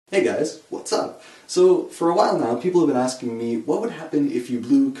Hey guys, what's up? So, for a while now, people have been asking me what would happen if you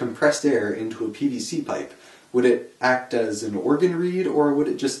blew compressed air into a PVC pipe. Would it act as an organ reed, or would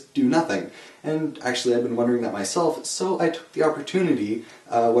it just do nothing? And actually, I've been wondering that myself, so I took the opportunity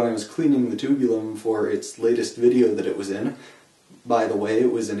when I was cleaning the tubulum for its latest video that it was in. By the way,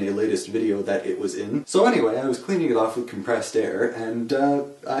 it was in a latest video that it was in. So anyway, I was cleaning it off with compressed air, and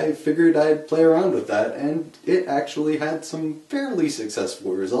I figured I'd play around with that, and it actually had some fairly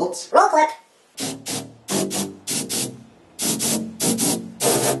successful results. Roll clip!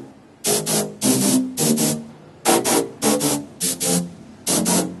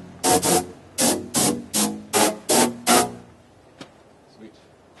 Sweet.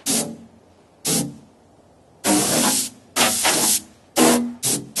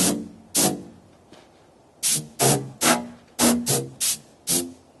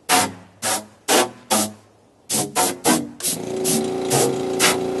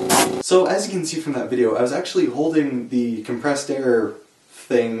 So as you can see from that video, I was actually holding the compressed air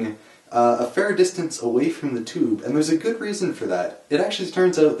thing a fair distance away from the tube, and there's a good reason for that. It actually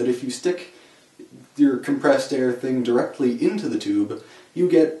turns out that if you stick your compressed air thing directly into the tube, you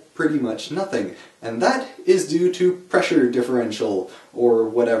get pretty much nothing. And that is due to pressure differential, or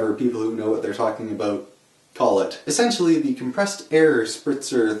whatever people who know what they're talking about call it. Essentially, the compressed air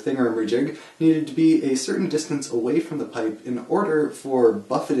spritzer thingamajig needed to be a certain distance away from the pipe in order for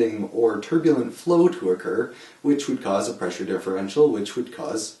buffeting or turbulent flow to occur, which would cause a pressure differential, which would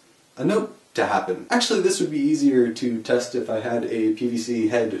cause a note to happen. Actually, this would be easier to test if I had a PVC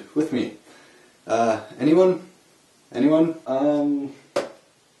head with me. Anyone? Anyone? Oh.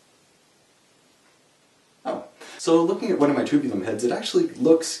 So looking at one of my tubulum heads, it actually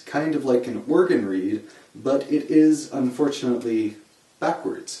looks kind of like an organ reed, but it is, unfortunately,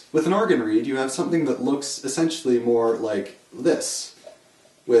 backwards. With an organ reed, you have something that looks essentially more like this,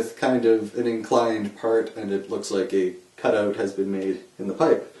 with kind of an inclined part, and it looks like a cutout has been made in the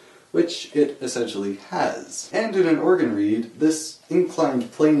pipe, which it essentially has. And in an organ reed, this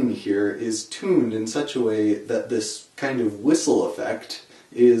inclined plane here is tuned in such a way that this kind of whistle effect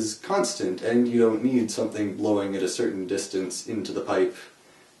is constant, and you don't need something blowing at a certain distance into the pipe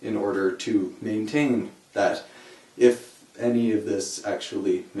in order to maintain that. If any of this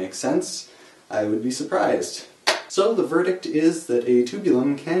actually makes sense, I would be surprised. So the verdict is that a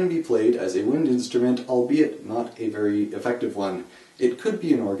tubulum can be played as a wind instrument, albeit not a very effective one. It could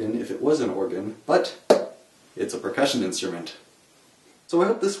be an organ if it was an organ, but it's a percussion instrument. So I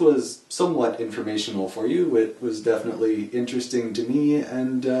hope this was somewhat informational for you. It was definitely interesting to me,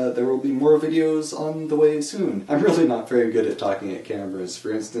 and there will be more videos on the way soon. I'm really not very good at talking at cameras. For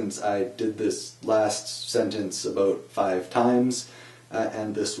instance, I did this last sentence about 5 times,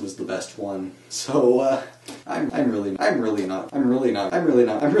 and this was the best one. So I'm really not.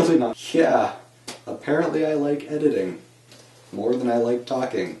 Yeah, apparently I like editing more than I like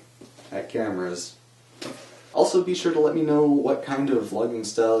talking at cameras. Also, be sure to let me know what kind of vlogging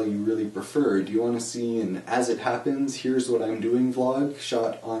style you really prefer. Do you want to see an as it happens, here's what I'm doing vlog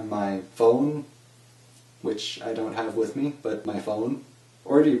shot on my phone, which I don't have with me, but my phone?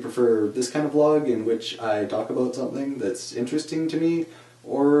 Or do you prefer this kind of vlog in which I talk about something that's interesting to me?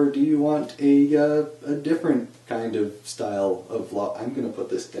 Or do you want a different kind of style of vlog? I'm gonna put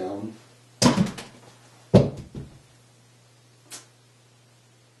this down.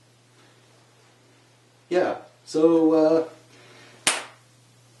 Yeah, so,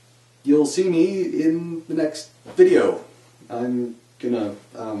 you'll see me in the next video. I'm gonna,